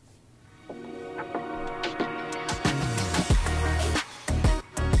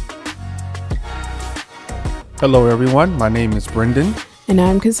Hello, everyone. My name is Brendan. And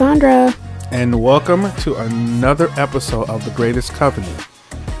I'm Cassandra. And welcome to another episode of The Greatest Covenant,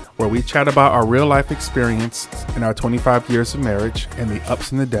 where we chat about our real life experience in our 25 years of marriage and the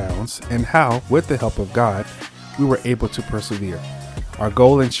ups and the downs, and how, with the help of God, we were able to persevere. Our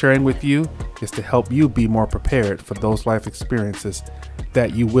goal in sharing with you is to help you be more prepared for those life experiences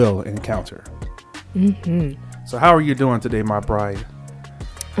that you will encounter. So how are you doing today, my bride?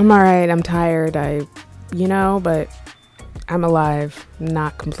 I'm all right. I'm tired. But I'm alive.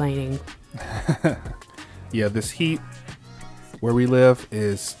 Not complaining. Yeah, this heat where we live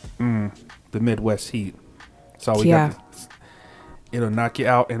is the Midwest heat. So we got it'll knock you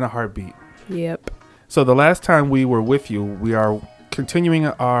out in a heartbeat. Yep. So the last time we were with you, we are continuing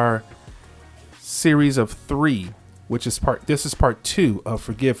our series of 3, which is this is part 2 of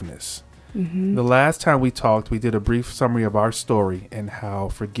forgiveness. The last time we talked, we did a brief summary of our story and how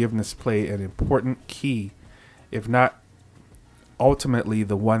forgiveness played an important key, if not ultimately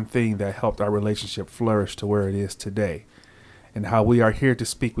the one thing that helped our relationship flourish to where it is today, and how we are here to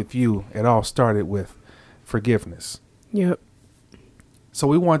speak with you. It all started with forgiveness. Yep. So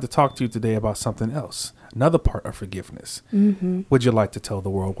we wanted to talk to you today about something else, another part of forgiveness. Would you like to tell the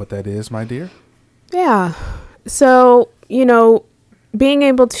world what that is, my dear? Yeah. So, being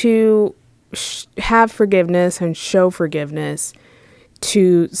able to have forgiveness and show forgiveness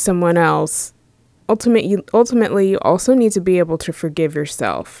to someone else, ultimately you also need to be able to forgive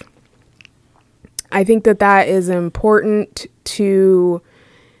yourself. I think that is important to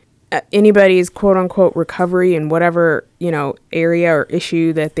anybody's quote unquote recovery in whatever, area or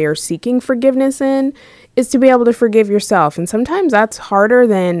issue that they're seeking forgiveness in, is to be able to forgive yourself. And sometimes that's harder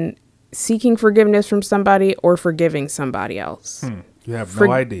than seeking forgiveness from somebody or forgiving somebody else. You have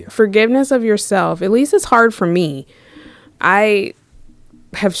no idea. Forgiveness of yourself, at least it's hard for me. I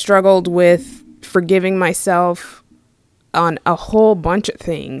have struggled with forgiving myself on a whole bunch of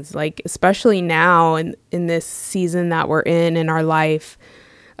things, like especially now in this season that we're in our life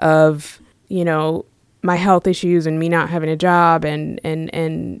of, my health issues and me not having a job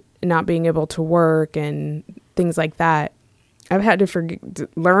and not being able to work and things like that. I've had to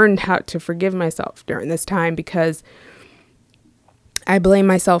learn how to forgive myself during this time because I blame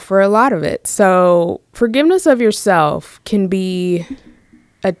myself for a lot of it. So forgiveness of yourself can be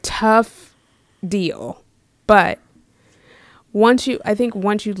a tough deal, but once you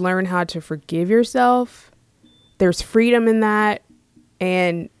learn how to forgive yourself, there's freedom in that,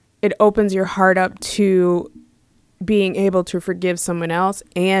 and it opens your heart up to being able to forgive someone else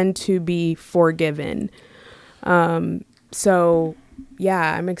and to be forgiven. So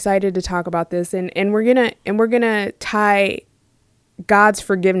yeah, I'm excited to talk about this, and we're gonna tie God's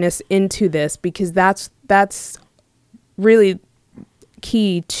forgiveness into this, because that's really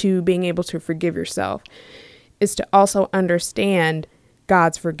key to being able to forgive yourself, is to also understand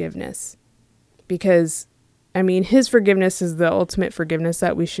God's forgiveness, because his forgiveness is the ultimate forgiveness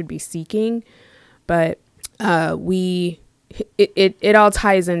that we should be seeking, but it all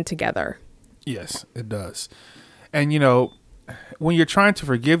ties in together. Yes, it does. And when you're trying to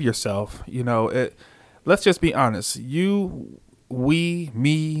forgive yourself, let's just be honest.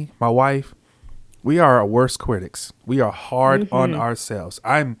 Me, my wife, we are our worst critics. We are hard on ourselves.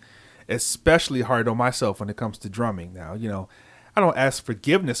 I'm especially hard on myself when it comes to drumming now. I don't ask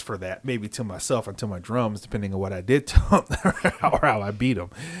forgiveness for that, maybe to myself and to my drums, depending on what I did to them or how I beat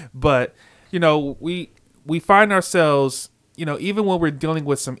them. But, we find ourselves, even when we're dealing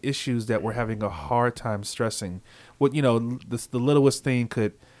with some issues that we're having a hard time stressing, what, the littlest thing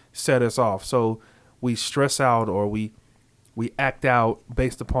could set us off. So we stress out, or we act out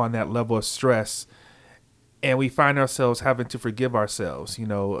based upon that level of stress, and we find ourselves having to forgive ourselves.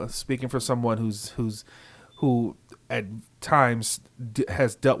 Speaking for someone who at times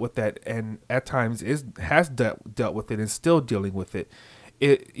has dealt with that, and at times has dealt with it and still dealing with it.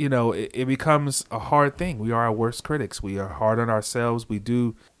 It becomes a hard thing. We are our worst critics. We are hard on ourselves. We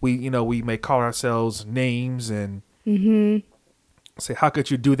may call ourselves names and say, "How could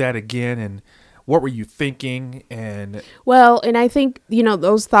you do that again?" And what were you thinking? And I think,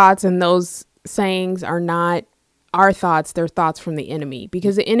 those thoughts and those sayings are not our thoughts. They're thoughts from the enemy,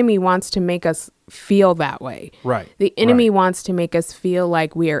 because the enemy wants to make us feel that way. Right. The enemy wants to make us feel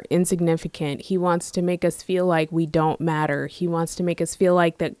like we are insignificant. He wants to make us feel like we don't matter. He wants to make us feel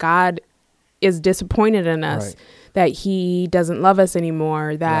like that God is disappointed in us, that he doesn't love us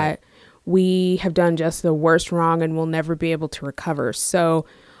anymore, that we have done just the worst wrong and will never be able to recover. So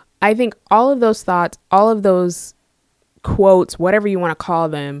I think all of those thoughts, all of those quotes, whatever you want to call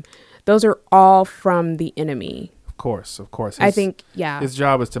them, those are all from the enemy. Of course. I think, his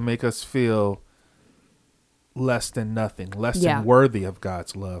job is to make us feel less than nothing, less Yeah. than worthy of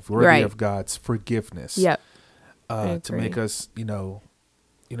God's love, worthy Right. of God's forgiveness. Yep. To make us,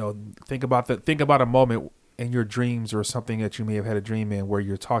 think about a moment in your dreams or something that you may have had a dream in where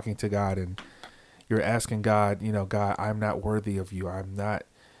you're talking to God and you're asking God, God, I'm not worthy of you. I'm not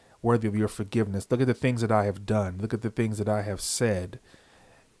worthy of your forgiveness. Look at the things that I have done. Look at the things that I have said.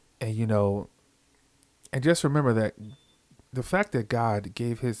 And, and just remember that the fact that God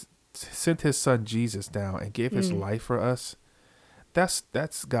sent his son Jesus down and gave his life for us,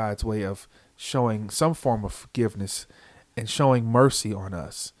 that's God's way of showing some form of forgiveness and showing mercy on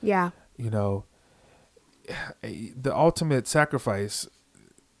us. Yeah. The ultimate sacrifice,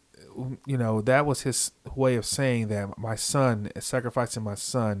 that was his way of saying that my son, sacrificing my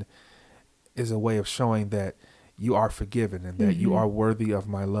son, is a way of showing that you are forgiven and that you are worthy of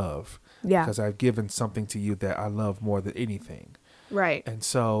my love. Yeah. Because I've given something to you that I love more than anything. Right. And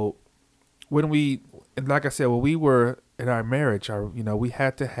so like I said, when we were in our marriage, we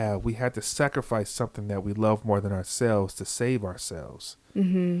had to sacrifice something that we love more than ourselves to save ourselves.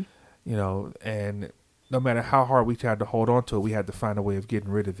 And no matter how hard we tried to hold on to it, we had to find a way of getting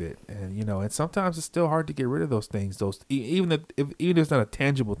rid of it. And, and sometimes it's still hard to get rid of those things. Even if it's not a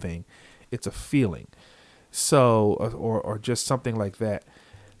tangible thing, it's a feeling. So, or just something like that.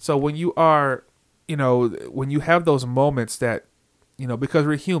 So when you are, when you have those moments that, because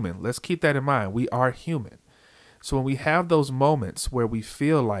we're human, let's keep that in mind. We are human. So when we have those moments where we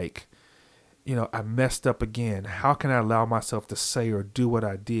feel like, I messed up again, how can I allow myself to say or do what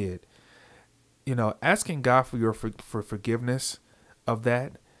I did? Asking God for forgiveness of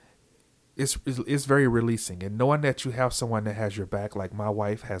that is very releasing. And knowing that you have someone that has your back, like my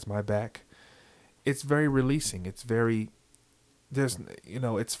wife has my back, it's very releasing. It's very,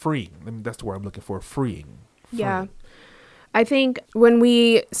 it's freeing. I mean, that's the word I'm looking for, freeing. Yeah. I think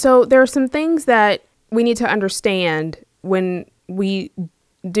so there are some things that we need to understand when we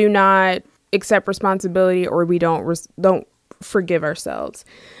do not accept responsibility or we don't forgive ourselves.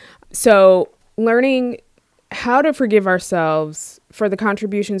 So learning how to forgive ourselves for the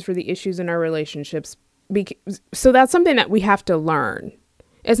contributions, for the issues in our relationships. So that's something that we have to learn.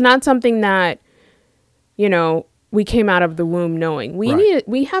 It's not something that, we came out of the womb knowing.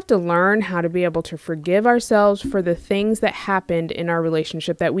 We have to learn how to be able to forgive ourselves for the things that happened in our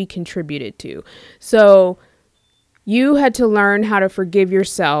relationship that we contributed to. So you had to learn how to forgive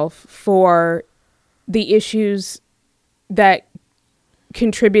yourself for the issues that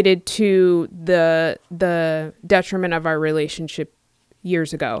contributed to the detriment of our relationship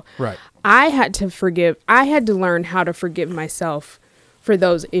years ago. Right. I had to learn how to forgive myself for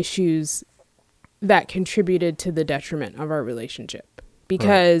those issues that contributed to the detriment of our relationship.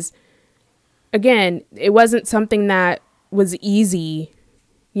 Because again, it wasn't something that was easy,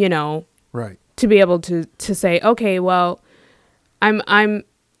 right, to be able to say, okay, well,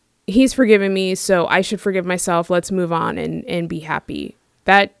 he's forgiven me, so I should forgive myself. Let's move on and be happy.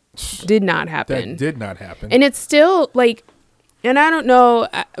 That did not happen. And it's still and I don't know,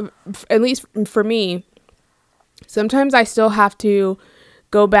 at least for me, sometimes I still have to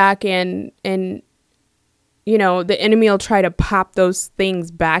go back and the enemy will try to pop those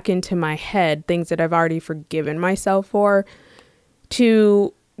things back into my head, things that I've already forgiven myself for,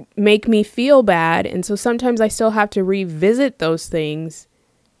 to make me feel bad. And so sometimes I still have to revisit those things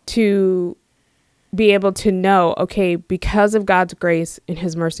to be able to know, okay, because of God's grace and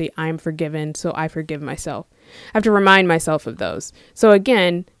his mercy, I'm forgiven. So I forgive myself. I have to remind myself of those. So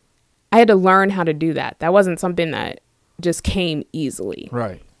again, I had to learn how to do that. That wasn't something that just came easily.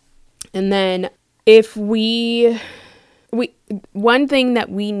 Right. And then one thing that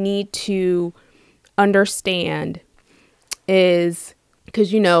we need to understand is,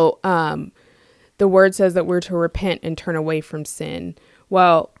 because the word says that we're to repent and turn away from sin.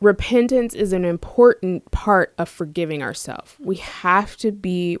 Well, repentance is an important part of forgiving ourselves. We have to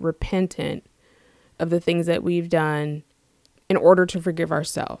be repentant of the things that we've done in order to forgive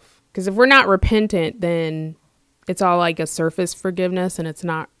ourselves. Because if we're not repentant, then it's all like a surface forgiveness and it's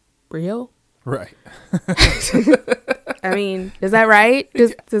not real. Right. I mean, is that right?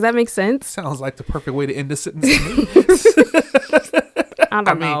 Does that make sense? Sounds like the perfect way to end the sentence. I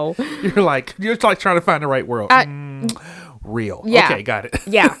don't know. You're like trying to find the right word. Real. Yeah. Okay, got it.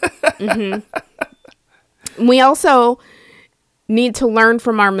 Yeah. Mm-hmm. We also need to learn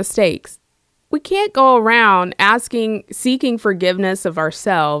from our mistakes. We can't go around seeking forgiveness of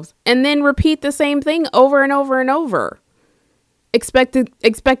ourselves and then repeat the same thing over and over and over, expecting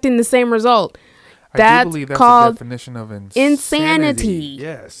the same result. I do believe that's called the definition of insanity.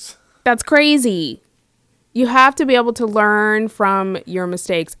 Yes. That's crazy. You have to be able to learn from your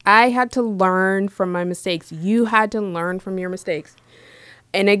mistakes. I had to learn from my mistakes. You had to learn from your mistakes.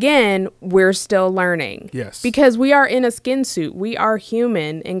 And again, we're still learning. Yes. Because we are in a skin suit. We are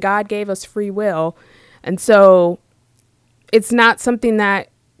human, and God gave us free will. And so it's not something that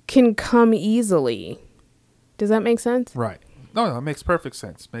can come easily. Does that make sense? Right. No, it makes perfect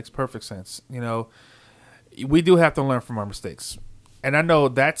sense. Makes perfect sense. You know, we do have to learn from our mistakes. And I know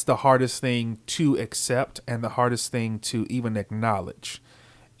that's the hardest thing to accept and the hardest thing to even acknowledge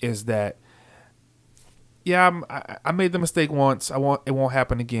is that, yeah, I made the mistake once. It won't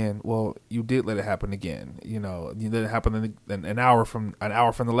happen again. Well, you did let it happen again. You know, you let it happen an hour from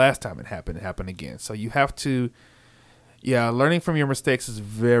the last time it happened again. So you have to, learning from your mistakes is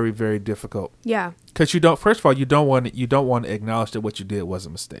very, very difficult. Yeah. Because you don't want to acknowledge that what you did was a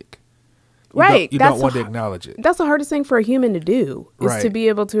mistake. Right. You don't want to acknowledge it. That's the hardest thing for a human to do is to be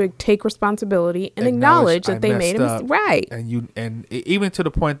able to take responsibility and acknowledge that they made a mistake. Right. And even to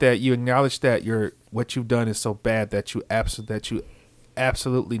the point that you acknowledge that what you've done is so bad that you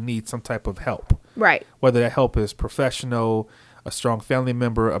absolutely need some type of help. Right. Whether that help is professional, a strong family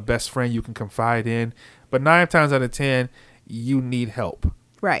member, a best friend you can confide in. But 9 times out of 10, you need help.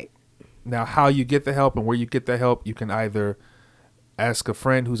 Right. Now, how you get the help and where you get the help, you can either ask a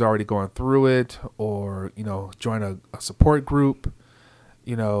friend who's already going through it, or join a support group,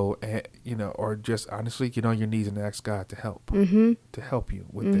 or just honestly get on your knees and ask God to help to help you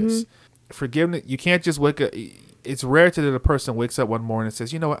with this forgiveness. You can't just wake up. It's rare that a person wakes up one morning and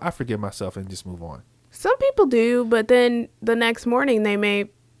says, "You know what? I forgive myself," and just move on. Some people do, but then the next morning they may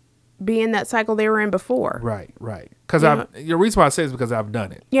be in that cycle they were in before. Right. Because the reason why I say it is because I've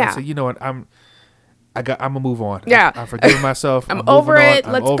done it. Yeah. I say, you know what? I'm gonna move on. Yeah. I forgive myself. I'm over it.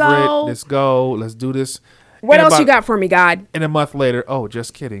 Let's go. Let's go. Let's do this. What else you got for me, God? And a month later, oh,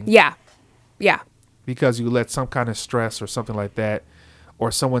 just kidding. Yeah. Because you let some kind of stress or something like that, or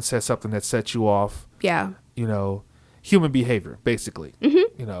someone said something that set you off. Yeah. Human behavior, basically.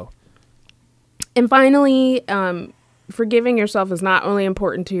 And finally, forgiving yourself is not only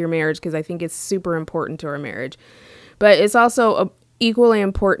important to your marriage, because I think it's super important to our marriage, but it's also equally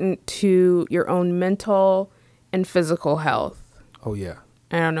important to your own mental and physical health. Oh, yeah.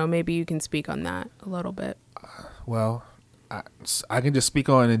 I don't know. Maybe you can speak on that a little bit. Well, I can just speak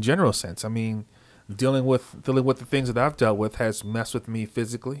on in general sense. I mean, dealing with the things that I've dealt with has messed with me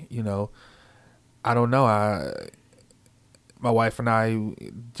physically. I don't know. My wife and I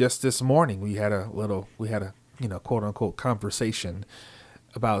just this morning we had a quote unquote conversation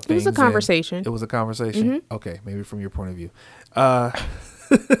about things. It was a conversation. It was a conversation. Okay, maybe from your point of view.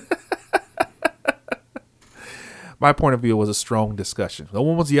 My point of view was a strong discussion. No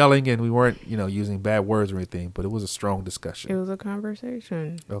one was yelling, and we weren't, using bad words or anything, but it was a strong discussion. It was a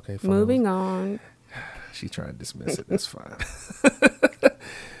conversation. Okay, fine. Moving on. She's trying to dismiss it. That's fine.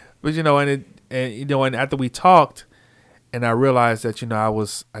 But and after we talked, and I realized that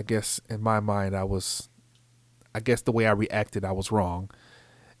I guess in my mind the way I reacted, I was wrong.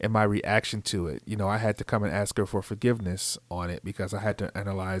 And my reaction to it, I had to come and ask her for forgiveness on it because I had to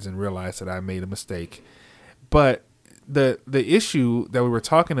analyze and realize that I made a mistake. But the issue that we were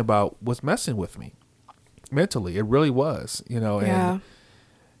talking about was messing with me mentally. It really was, Yeah.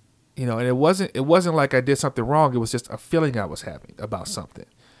 And it wasn't like I did something wrong. It was just a feeling I was having about something.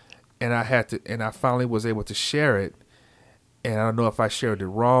 And I finally was able to share it. And I don't know if I shared it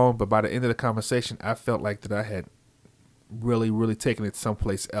wrong, but by the end of the conversation, I felt like that I had really, really taken it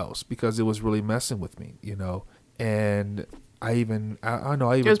someplace else because it was really messing with me, And I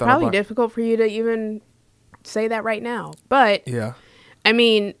know it was probably difficult for you to even say that right now, but yeah, I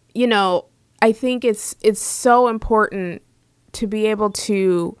mean, I think it's so important to be able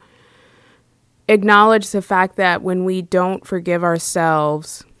to acknowledge the fact that when we don't forgive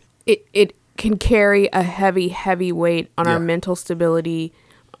ourselves, it can carry a heavy weight on our mental stability,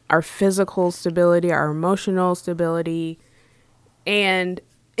 our physical stability, our emotional stability, and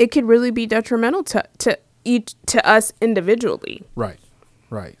it could really be detrimental to us individually. Right.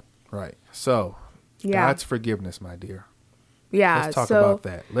 So, God's forgiveness, my dear. Yeah. Let's talk about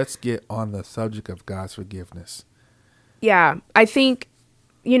that. Let's get on the subject of God's forgiveness. Yeah, I think,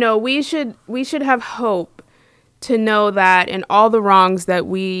 we should have hope to know that in all the wrongs that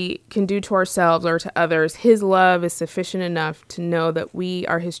we can do to ourselves or to others, His love is sufficient enough to know that we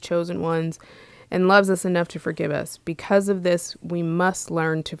are His chosen ones and loves us enough to forgive us. Because of this, we must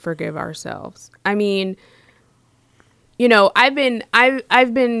learn to forgive ourselves. I mean, I've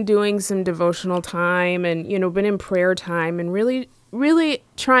been doing some devotional time and, been in prayer time and really, really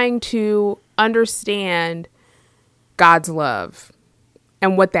trying to understand God's love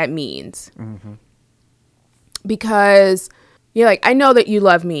and what that means. because you're like, I know that you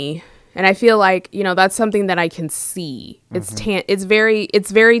love me. And I feel like, that's something that I can see. It's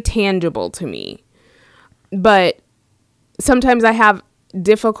very tangible to me. But sometimes I have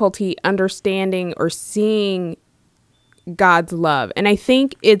difficulty understanding or seeing God's love. And I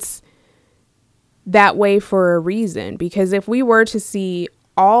think it's that way for a reason, because if we were to see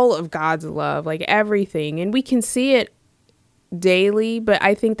all of God's love, like everything, and we can see it daily, but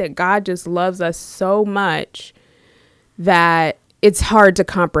I think that God just loves us so much that it's hard to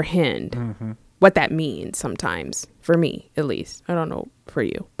comprehend what that means sometimes, for me at least. I don't know for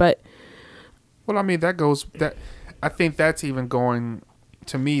you, but well, I mean, I think that's even going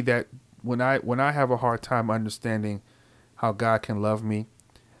to me, that when I have a hard time understanding how God can love me,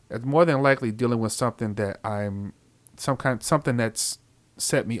 it's more than likely dealing with something that something that's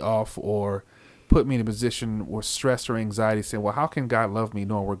set me off or put me in a position or stress or anxiety, saying, well, how can God love me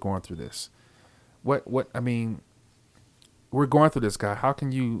knowing we're going through this? I mean, we're going through this, God. How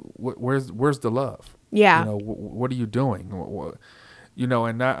can you, where's the love? Yeah. What are you doing?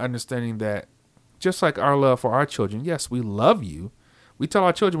 And not understanding that just like our love for our children, yes, we love you. We tell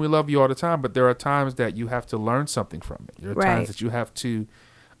our children we love you all the time, but there are times that you have to learn something from it. There are times that you have to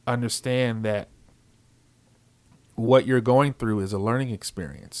understand that what you're going through is a learning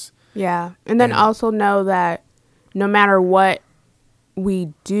experience. Yeah. And then also know that no matter what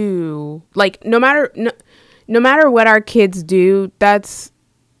we do, like no matter what our kids do, that's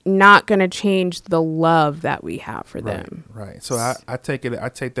not going to change the love that we have for them. Right. So I take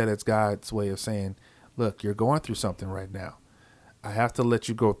that as God's way of saying, look, you're going through something right now. I have to let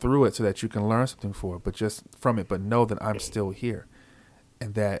you go through it so that you can learn something but know that I'm still here,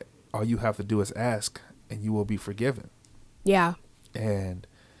 and that all you have to do is ask and you will be forgiven. Yeah. And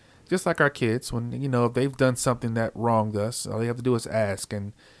just like our kids, when, if they've done something that wronged us, all they have to do is ask,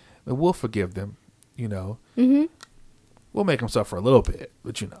 and we'll forgive them, Mm-hmm. We'll make them suffer a little bit,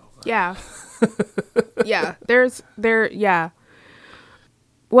 but Yeah. Yeah. Yeah.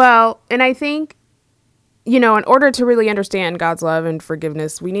 Well, and I think, in order to really understand God's love and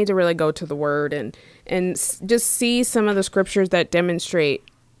forgiveness, we need to really go to the Word and just see some of the scriptures that demonstrate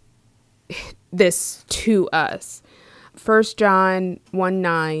this to us. 1 John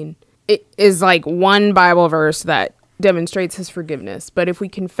 1:9, it is like one Bible verse that demonstrates his forgiveness. But if we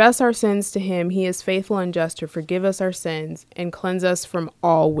confess our sins to him, he is faithful and just to forgive us our sins and cleanse us from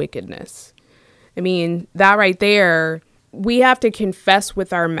all wickedness. I mean, that right there, we have to confess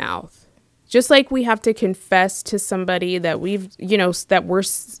with our mouth. Just like we have to confess to somebody that that we're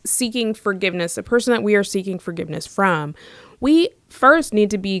seeking forgiveness, a person that we are seeking forgiveness from, we first need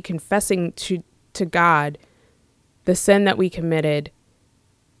to be confessing to God the sin that we committed,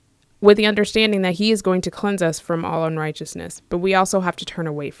 with the understanding that he is going to cleanse us from all unrighteousness. But we also have to turn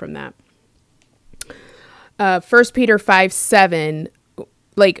away from that. 1 Peter 5:7,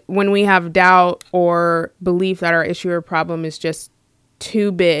 like when we have doubt or belief that our issue or problem is just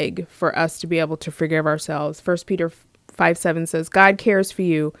too big for us to be able to forgive ourselves. 1 Peter 5:7 says, God cares for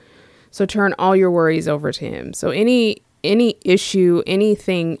you, so turn all your worries over to him. So any issue,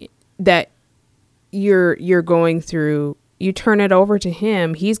 anything that you're going through, you turn it over to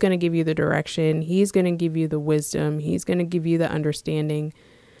him. He's going to give you the direction. He's going to give you the wisdom. He's going to give you the understanding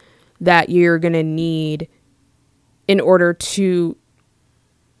that you're going to need in order to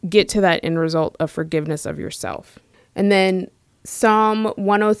get to that end result of forgiveness of yourself. And then Psalm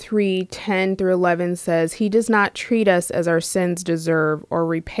 103:10-11 says, he does not treat us as our sins deserve or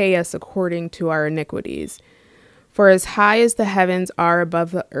repay us according to our iniquities. For as high as the heavens are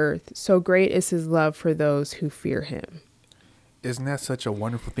above the earth, so great is his love for those who fear him. Isn't that such a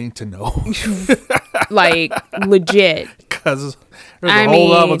wonderful thing to know? Like, legit. Because there's a whole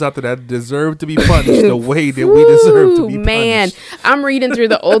lot of us out there that deserve to be punished the way that we deserve to be punished. Man, I'm reading through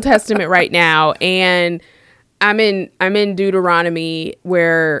the Old Testament right now, and I'm in Deuteronomy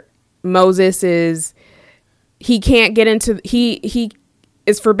where Moses he can't get into, he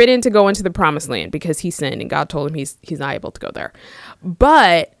is forbidden to go into the promised land because he sinned and God told him he's not able to go there.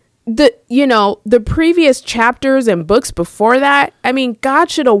 But the previous chapters and books before that, I mean, God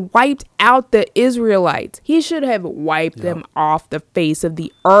should have wiped out the Israelites. He should have wiped them off the face of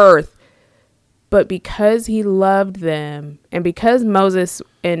the earth. But because he loved them, and because Moses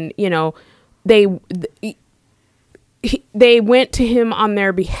and, they went to him on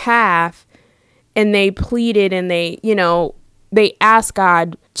their behalf, and they pleaded, and they asked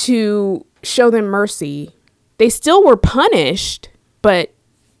God to show them mercy. They still were punished, but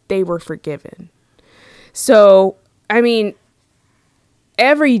they were forgiven. So, I mean,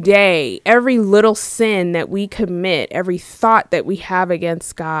 every day, every little sin that we commit, every thought that we have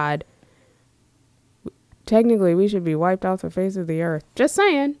against God, technically we should be wiped off the face of the earth. Just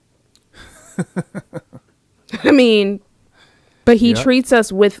saying. I mean, but he treats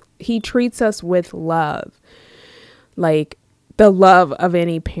us with love. Like the love of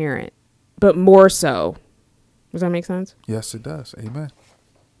any parent, but more so. Does that make sense? Yes, it does. Amen.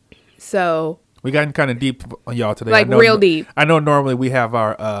 So we got kind of deep on y'all today. Like real deep. I know normally we have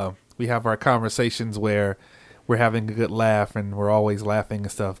our conversations where we're having a good laugh and we're always laughing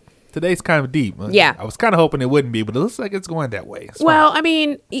and stuff. Today's kind of deep. Yeah. I was kind of hoping it wouldn't be, but it looks like it's going that way. It's well, fine. I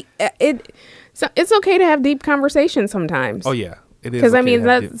mean, it's okay to have deep conversations sometimes. Oh yeah, it is. Because I mean,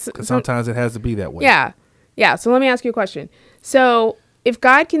 that's sometimes it has to be that way. Yeah, yeah. So let me ask you a question. So if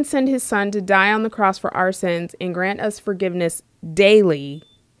God can send His Son to die on the cross for our sins and grant us forgiveness daily,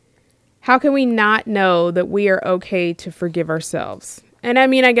 how can we not know that we are okay to forgive ourselves? And I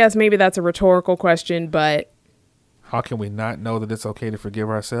mean, I guess maybe that's a rhetorical question, but how can we not know that it's okay to forgive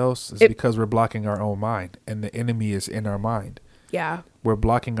ourselves? It's because we're blocking our own mind, and the enemy is in our mind. Yeah. We're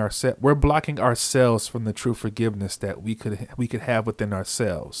blocking ourselves from the true forgiveness that we could have within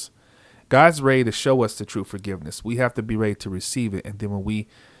ourselves. God's ready to show us the true forgiveness. We have to be ready to receive it, and then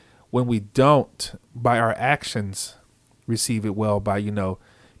when we don't, by our actions, receive it well by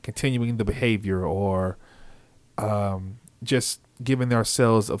continuing the behavior or just giving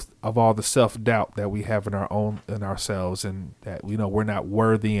ourselves of all the self-doubt that we have in ourselves, and that we're not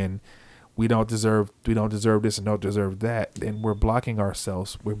worthy and we don't deserve this and don't deserve that, then we're blocking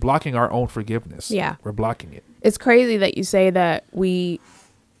ourselves. We're blocking our own forgiveness. Yeah. We're blocking it. It's crazy that you say that we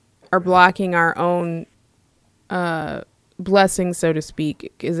are blocking our own blessing, so to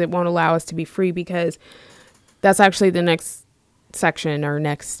speak, because it won't allow us to be free, because that's actually the next section or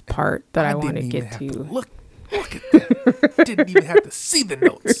next part that I want to get to. Look at that. Didn't even have to see the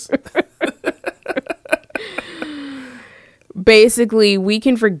notes. Basically, we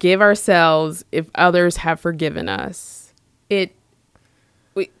can forgive ourselves if others have forgiven us. It's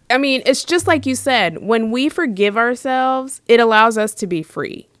just like you said, when we forgive ourselves, it allows us to be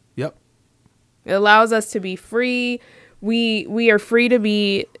free. Yep. It allows us to be free. We are free to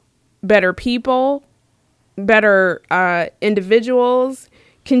be better people, better individuals,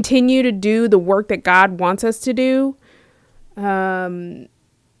 continue to do the work that God wants us to do.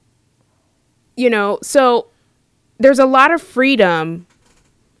 So there's a lot of freedom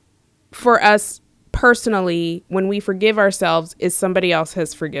for us personally when we forgive ourselves if somebody else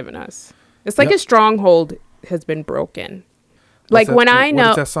has forgiven us. It's like a stronghold has been broken. What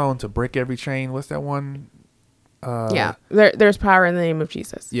is that song, To Break Every Chain? What's that one? Yeah, there's power in the name of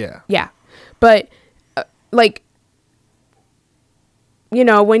Jesus. Yeah. Yeah. But when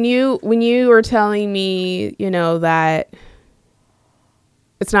you were telling me, that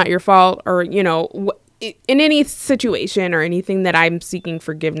it's not your fault, or, in any situation or anything that I'm seeking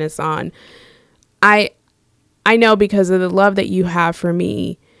forgiveness on, I know because of the love that you have for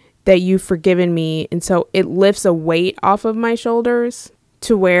me that you've forgiven me. And so it lifts a weight off of my shoulders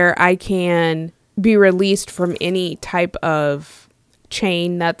to where I can be released from any type of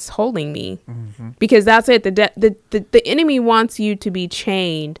chain that's holding me. Mm-hmm. Because that's it. The enemy wants you to be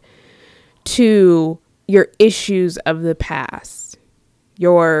chained to your issues of the past,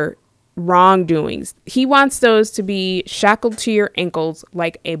 your wrongdoings. He wants those to be shackled to your ankles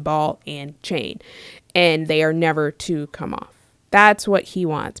like a ball and chain, and they are never to come off. That's what he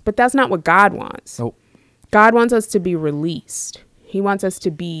wants, but that's not what God wants. Nope. God wants us to be released. He wants us to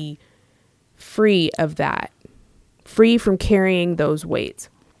be free of that, free from carrying those weights.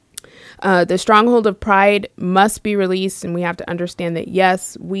 The stronghold of pride must be released, and we have to understand that,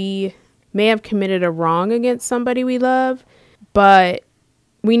 yes, we may have committed a wrong against somebody we love, but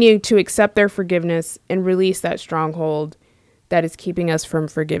we need to accept their forgiveness and release that stronghold that is keeping us from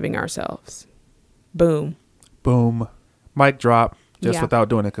forgiving ourselves. Boom. Boom. Mic drop. Just without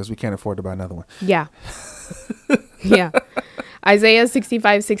doing it, because we can't afford to buy another one. Yeah. Yeah. Isaiah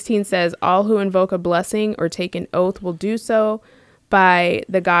 65:16 says, all who invoke a blessing or take an oath will do so by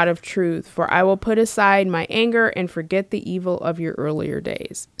the God of truth, for I will put aside my anger and forget the evil of your earlier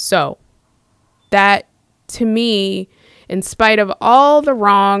days. So that, to me, in spite of all the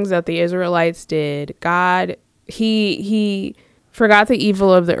wrongs that the Israelites did, God, he forgot the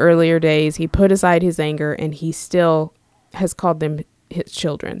evil of the earlier days. He put aside his anger, and he still has called them his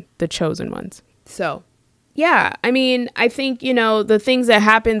children, the chosen ones. So, yeah, I mean, I think, the things that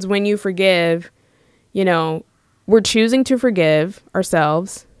happens when you forgive, we're choosing to forgive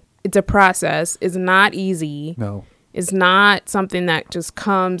ourselves. It's a process. It's not easy. No. It's not something that just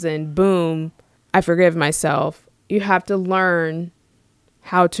comes and boom, I forgive myself. You have to learn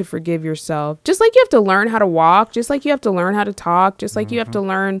how to forgive yourself. Just like you have to learn how to walk, just like you have to learn how to talk, just like you have to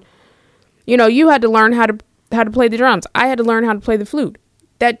learn You know, you had to learn how to play the drums. I had to learn how to play the flute.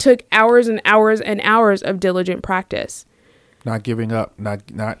 That took hours and hours and hours of diligent practice. Not giving up,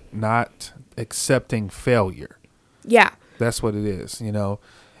 not accepting failure. Yeah. That's what it is, you know.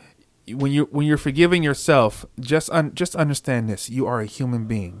 When you're forgiving yourself, just understand this. You are a human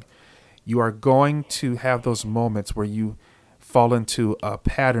being. You are going to have those moments where you fall into a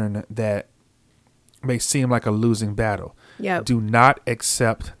pattern that may seem like a losing battle. Yeah. Do not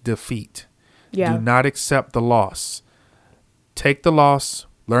accept defeat. Yeah. Do not accept the loss. Take the loss,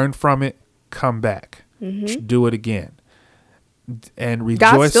 learn from it, come back. Mm-hmm. Do it again. And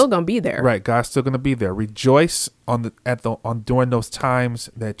rejoice. God's still gonna be there. Right, God's still gonna be there. Rejoice during those times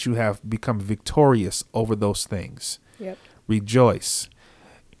that you have become victorious over those things. Yep. Rejoice.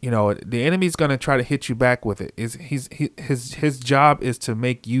 You know, the enemy's gonna try to hit you back with it. His job is to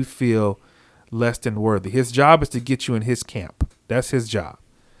make you feel less than worthy. His job is to get you in his camp. That's his job.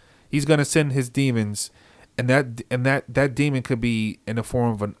 He's gonna send his demons, and that demon could be in the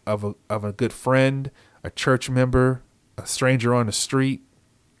form of a good friend, a church member, a stranger on the street.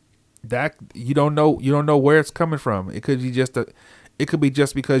 That you don't know where it's coming from. It could be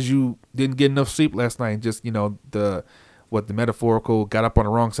just because you didn't get enough sleep last night, and just, you know, the metaphorical got up on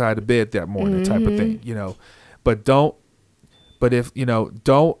the wrong side of bed that morning, type of thing, you know. But don't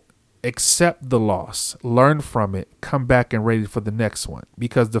accept the loss, learn from it, come back and ready for the next one,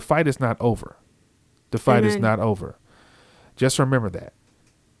 because the fight is not over. The fight is not over. Just remember that.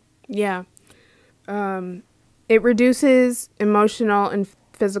 Yeah. It reduces emotional and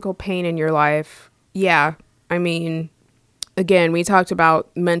physical pain in your life. Yeah. I mean, again, we talked about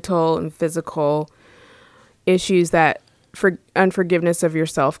mental and physical issues that unforgiveness of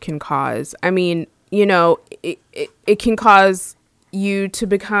yourself can cause. I mean, you know, it can cause you to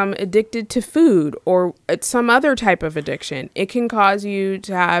become addicted to food or some other type of addiction. It can cause you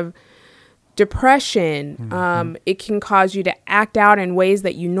to have depression. Mm-hmm. It can cause you to act out in ways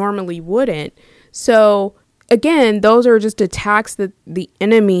that you normally wouldn't. So again, those are just attacks that the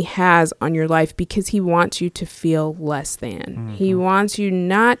enemy has on your life because he wants you to feel less than. Mm-hmm. He wants you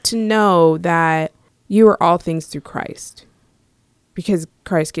not to know that you are all things through Christ, because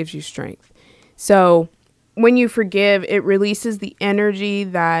Christ gives you strength. So when you forgive, it releases the energy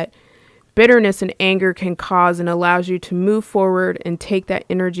that bitterness and anger can cause and allows you to move forward and take that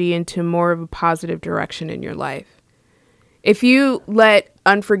energy into more of a positive direction in your life. If you let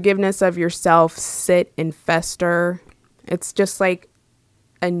unforgiveness of yourself sit and fester, it's just like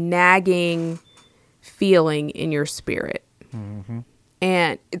a nagging feeling in your spirit. Mm-hmm.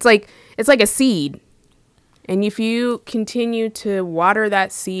 And it's like a seed. And if you continue to water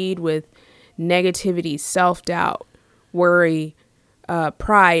that seed with negativity, self-doubt, worry,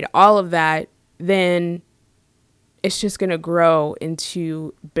 pride, all of that, then it's just going to grow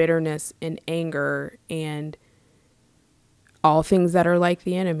into bitterness and anger and all things that are like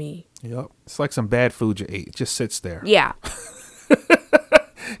the enemy. Yep. It's like some bad food you ate. It just sits there. Yeah.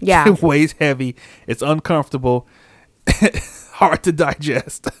 Yeah. It weighs heavy. It's uncomfortable. Hard to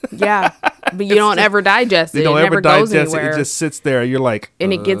digest. Yeah. But you don't ever digest it. You don't it ever never goes digest anywhere. it. It just sits there. You're like,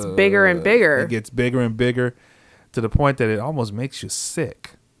 and it gets bigger and bigger. It gets bigger and bigger to the point that it almost makes you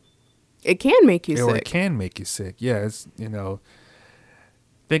sick. It can make you Or sick. it can make you sick. Yeah. It's, you know,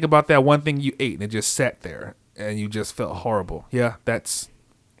 think about that one thing you ate and it just sat there and you just felt horrible. Yeah. That's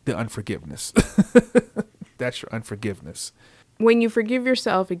the unforgiveness. That's your unforgiveness. When you forgive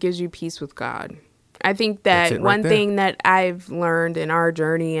yourself, it gives you peace with God. I think that one thing that I've learned in our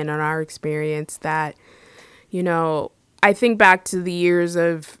journey and in our experience that, you know, I think back to the years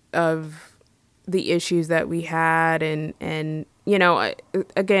of the issues that we had and you know,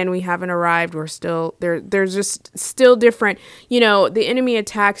 again, we haven't arrived. We're still there. There's just still different, you know, the enemy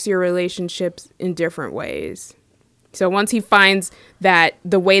attacks your relationships in different ways. So once he finds that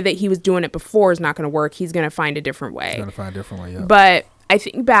the way that he was doing it before is not going to work, he's going to find a different way. He's going to find a different way, yeah. But I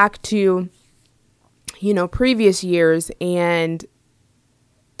think back to, you know, previous years and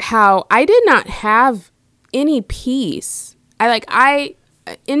how I did not have any peace.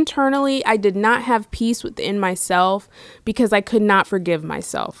 Internally, I did not have peace within myself because I could not forgive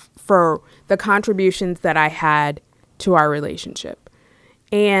myself for the contributions that I had to our relationship.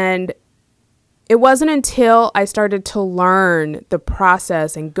 And it wasn't until I started to learn the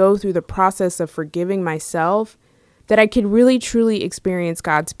process and go through the process of forgiving myself that I could really, truly experience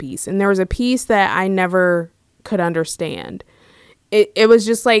God's peace. And there was a peace that I never could understand. It was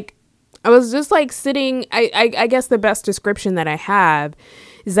just like, I was just like sitting, I guess the best description that I have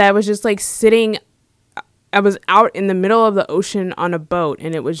is that I was just like sitting, I was out in the middle of the ocean on a boat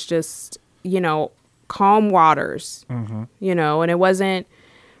and it was just, you know, calm waters, you know, and it wasn't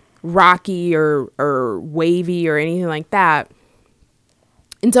rocky or wavy or anything like that.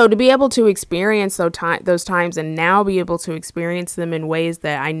 And so to be able to experience those times and now be able to experience them in ways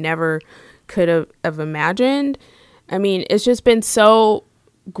that I never could have imagined, I mean, it's just been so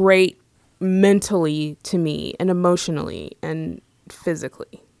great mentally to me and emotionally and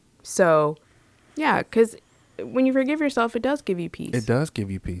physically. So, yeah, because when you forgive yourself, it does give you peace. It does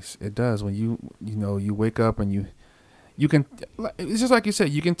give you peace. It does. When you wake up and you can, it's just like you said,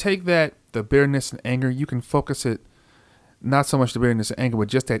 you can take the bitterness and anger, you can focus it, not so much the bitterness and anger, but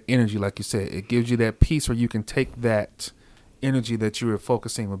just that energy, like you said. It gives you that peace where you can take that energy that you were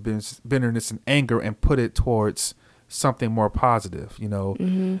focusing with bitterness and anger and put it towards something more positive,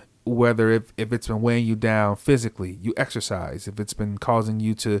 whether if it's been weighing you down physically, you exercise. If it's been causing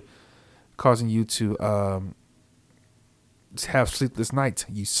you to have sleepless nights,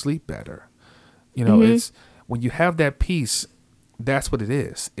 you sleep better. It's when you have that peace, that's what it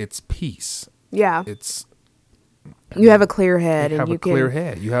is. It's peace. Yeah. You have a clear head. You have a clear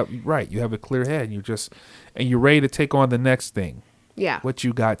head. You have a clear head, and you're ready to take on the next thing. Yeah. What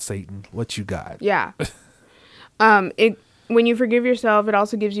you got, Satan? What you got? Yeah. When you forgive yourself, it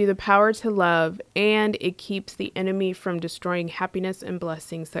also gives you the power to love, and it keeps the enemy from destroying happiness and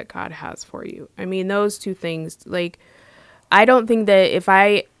blessings that God has for you. I mean, those two things, like, I don't think that if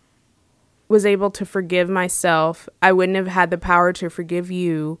I was able to forgive myself, I wouldn't have had the power to forgive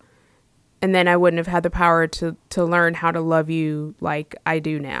you. And then I wouldn't have had the power to learn how to love you like I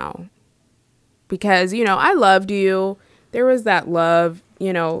do now. Because, I loved you. There was that love,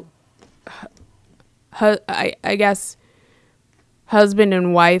 I guess husband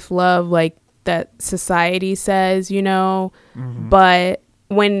and wife love, like that society says, Mm-hmm. But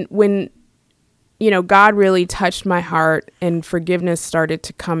when God really touched my heart and forgiveness started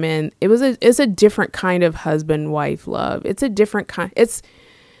to come in, it's a different kind of husband-wife love. It's a different kind. It's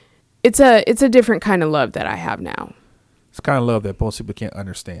a different kind of love that I have now. It's the kind of love that most people can't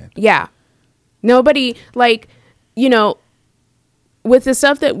understand. Yeah. Nobody, with the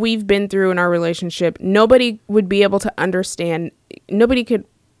stuff that we've been through in our relationship, nobody would be able to understand.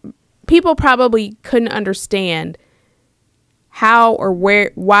 People probably couldn't understand how or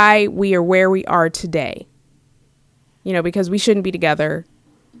why we are where we are today. Because we shouldn't be together.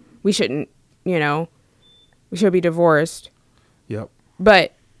 We shouldn't, we should be divorced. Yep.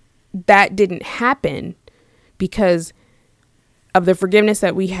 But that didn't happen because of the forgiveness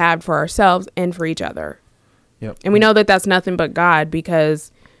that we had for ourselves and for each other. Yep. And we know that that's nothing but God,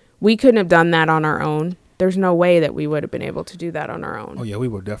 because we couldn't have done that on our own. There's no way that we would have been able to do that on our own. Oh yeah, we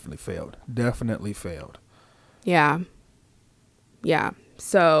would have definitely failed. Definitely failed. Yeah. Yeah.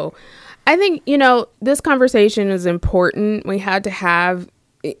 So I think, this conversation is important. We had to have,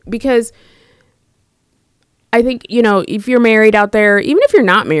 because I think, if you're married out there, even if you're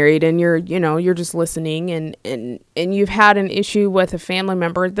not married and you're just listening and you've had an issue with a family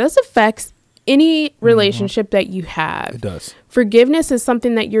member, this affects any relationship that you have. It does. Forgiveness is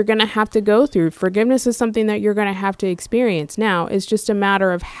something that you're going to have to go through. Forgiveness is something that you're going to have to experience. Now, it's just a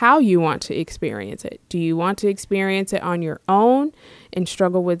matter of how you want to experience it. Do you want to experience it on your own and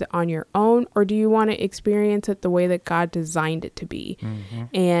struggle with it on your own? Or do you want to experience it the way that God designed it to be? Mm-hmm.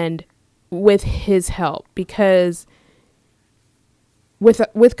 And with his help, because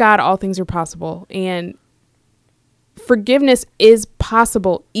with God, all things are possible, and forgiveness is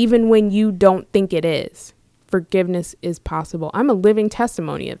possible even when you don't think it is. Forgiveness is possible. I'm a living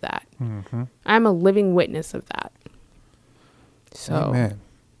testimony of that. Mm-hmm. I'm a living witness of that. So,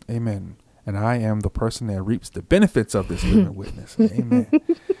 amen. And I am the person that reaps the benefits of this living witness. Amen.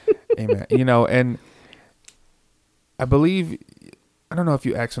 Amen. And I believe, I don't know if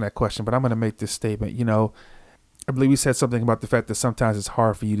you asked me that question, but I'm going to make this statement. I believe you said something about the fact that sometimes it's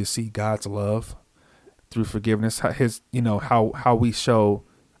hard for you to see God's love through forgiveness. How we show,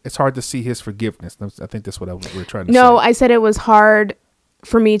 it's hard to see his forgiveness. I think that's what we're trying to say. No, I said it was hard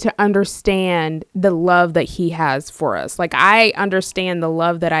for me to understand the love that he has for us. Like, I understand the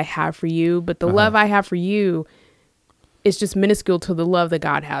love that I have for you, but the love I have for you is just minuscule to the love that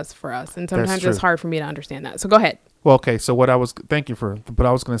God has for us. And sometimes it's hard for me to understand that. So go ahead. Well, okay. So what I was going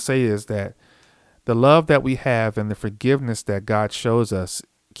to say is that the love that we have and the forgiveness that God shows us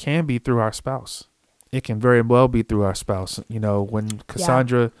can be through our spouse. It can very well be through our spouse. When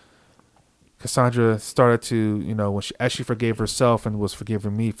Cassandra started to, as she forgave herself and was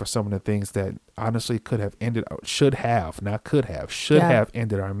forgiving me for some of the things that honestly should have ended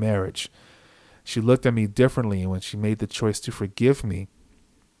our marriage. She looked at me differently, and when she made the choice to forgive me,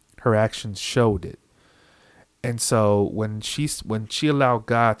 her actions showed it. And so when she allowed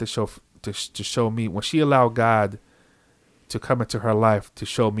God to show me, when she allowed God to come into her life to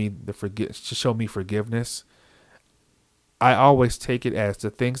show me forgiveness, I always take it as the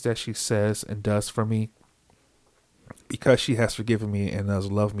things that she says and does for me, because she has forgiven me and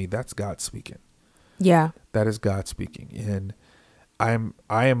does love me. That's God speaking. Yeah. That is God speaking. And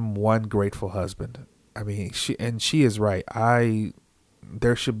I am one grateful husband. I mean, she is right.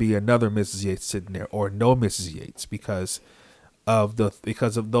 There should be another Mrs. Yates sitting there, or no Mrs. Yates, because of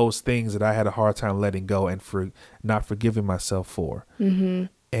those things that I had a hard time letting go and for not forgiving myself for,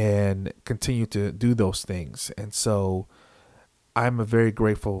 and continue to do those things. And so I'm a very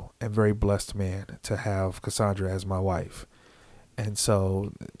grateful and very blessed man to have Cassandra as my wife. And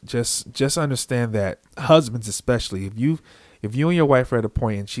so just understand that, husbands especially, if you and your wife are at a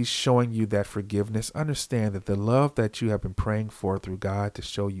point and she's showing you that forgiveness, understand that the love that you have been praying for through God to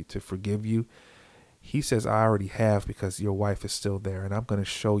show you, to forgive you, he says, I already have, because your wife is still there, and I'm going to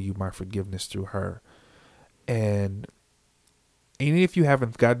show you my forgiveness through her. And even if you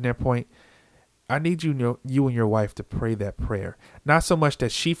haven't gotten that point, I need you and your wife to pray that prayer. Not so much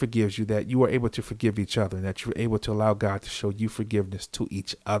that she forgives you, that you are able to forgive each other, and that you're able to allow God to show you forgiveness to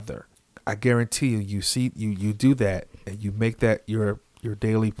each other. I guarantee you do that, and you make that your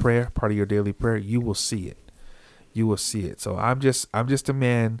daily prayer, part of your daily prayer, you will see it. You will see it. So I'm just a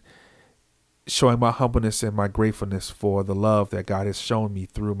man showing my humbleness and my gratefulness for the love that God has shown me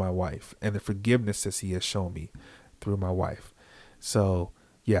through my wife, and the forgiveness that he has shown me through my wife. So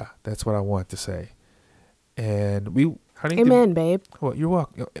yeah, that's what I want to say. And amen, babe. Well, you're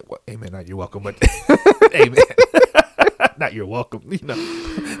welcome. Amen. Not you're welcome, but amen. Not you're welcome.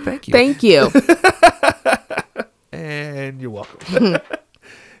 Thank you. Thank you. And you're welcome.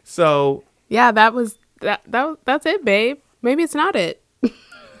 So yeah, that's it, babe. Maybe it's not it.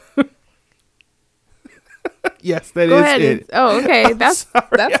 Yes, that Go is ahead. it. Okay. That's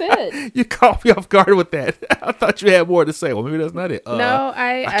it. You caught me off guard with that. I thought you had more to say. Well, maybe that's not it. No,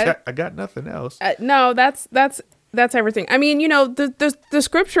 I got nothing else. No, that's everything. I mean, the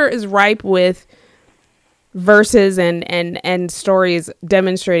scripture is ripe with verses and stories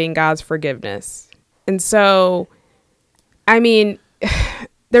demonstrating God's forgiveness. And so, I mean,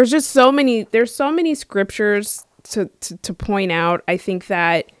 there's so many scriptures to point out. I think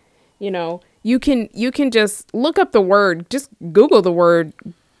that, you can just look up the word, just Google the word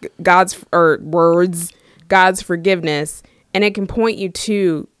God's forgiveness, and it can point you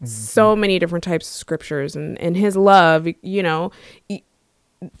to so many different types of scriptures and his love,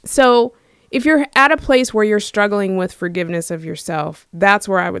 So if you're at a place where you're struggling with forgiveness of yourself, that's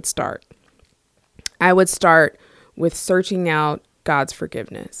where I would start. I would start with searching out God's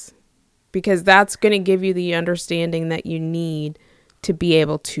forgiveness, because that's going to give you the understanding that you need to be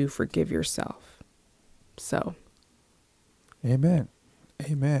able to forgive yourself. So. Amen.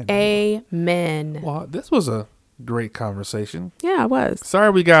 Well, this was a great conversation. Yeah, it was. Sorry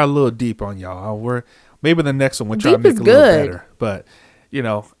we got a little deep on y'all. Maybe the next one we'll try to make it a little better. But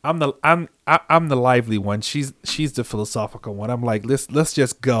I'm the lively one. She's the philosophical one. I'm like, let's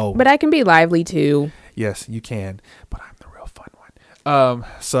just go. But I can be lively too. Yes, you can. But I'm the real fun one.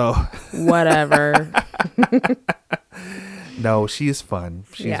 So whatever. No, she is fun.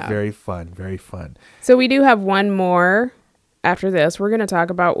 She's very fun, very fun. So we do have one more after this. We're going to talk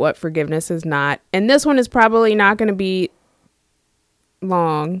about what forgiveness is not. And this one is probably not going to be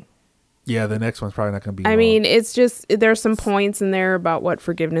long. Yeah, the next one's probably not going to be long. I mean, it's just, there's some points in there about what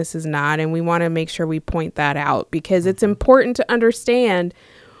forgiveness is not. And we want to make sure we point that out, because it's important to understand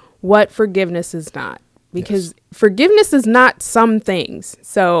what forgiveness is not. Because forgiveness is not some things.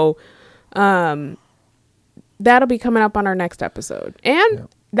 So, that'll be coming up on our next episode. And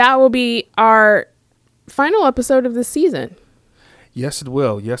that will be our final episode of the season. Yes, it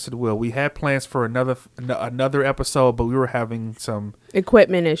will. We had plans for another episode, but we were having some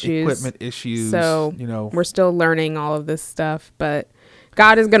equipment issues. So, we're still learning all of this stuff, but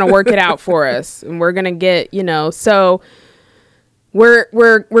God is going to work it out for us, and we're going to get, so we're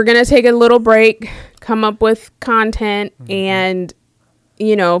going to take a little break, come up with content, and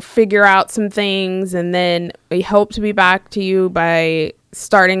figure out some things, and then we hope to be back to you by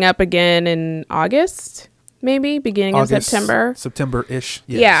starting up again in August, maybe beginning of September-ish.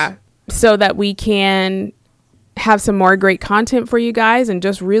 Yes. Yeah, so that we can have some more great content for you guys and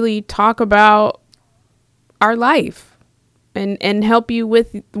just really talk about our life and help you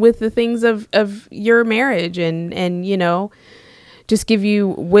with the things of your marriage and just give you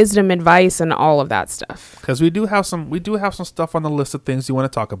wisdom, advice, and all of that stuff. Because we do have some stuff on the list of things you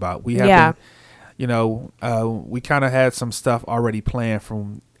want to talk about. We have we kind of had some stuff already planned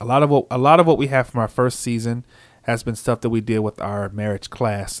from a lot of what we have from our first season has been stuff that we did with our marriage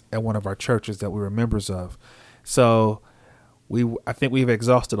class at one of our churches that we were members of. So I think we've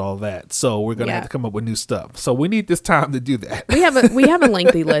exhausted all that. So we're going to have to come up with new stuff. So we need this time to do that. We have a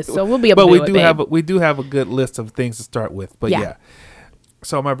lengthy list, so we'll be able to do it. But we do have a good list of things to start with. But yeah.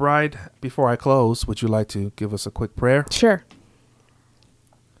 So my bride, before I close, would you like to give us a quick prayer? Sure.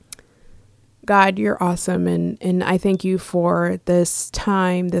 God, you're awesome. And I thank you for this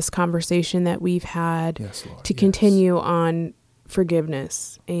time, this conversation that we've had to continue on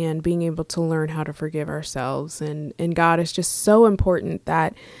forgiveness and being able to learn how to forgive ourselves. And God, it's just so important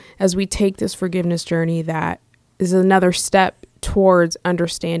that as we take this forgiveness journey, that is another step towards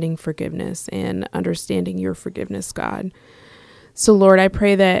understanding forgiveness and understanding your forgiveness, God. So, Lord, I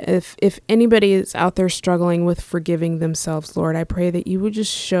pray that if anybody is out there struggling with forgiving themselves, Lord, I pray that you would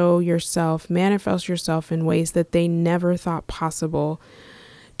just show yourself, manifest yourself in ways that they never thought possible,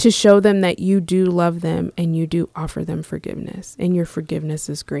 to show them that you do love them and you do offer them forgiveness, and your forgiveness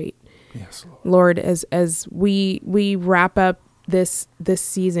is great. Yes, Lord. As we wrap up this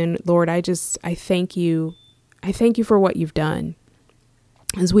season, Lord, I thank you. I thank you for what you've done.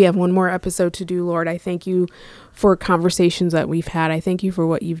 As we have one more episode to do, Lord, I thank you for conversations that we've had. I thank you for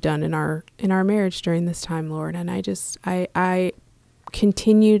what you've done in our marriage during this time, Lord. And I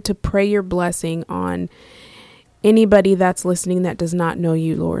continue to pray your blessing on anybody that's listening that does not know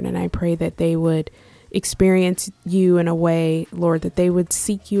you, Lord. And I pray that they would experience you in a way, Lord, that they would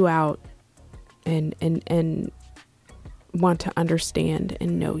seek you out and want to understand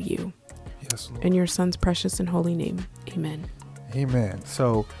and know you. Yes, Lord. In your son's precious and holy name. Amen. Amen.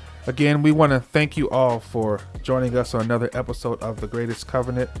 So again, we want to thank you all for joining us on another episode of The Greatest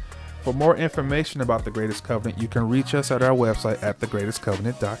Covenant. For more information about The Greatest Covenant, you can reach us at our website at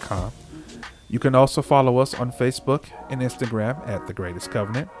thegreatestcovenant.com. You can also follow us on Facebook and Instagram at The Greatest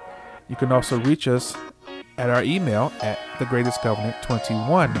Covenant. You can also reach us at our email at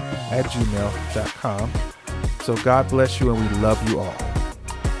thegreatestcovenant21@gmail.com. So God bless you, and we love you all.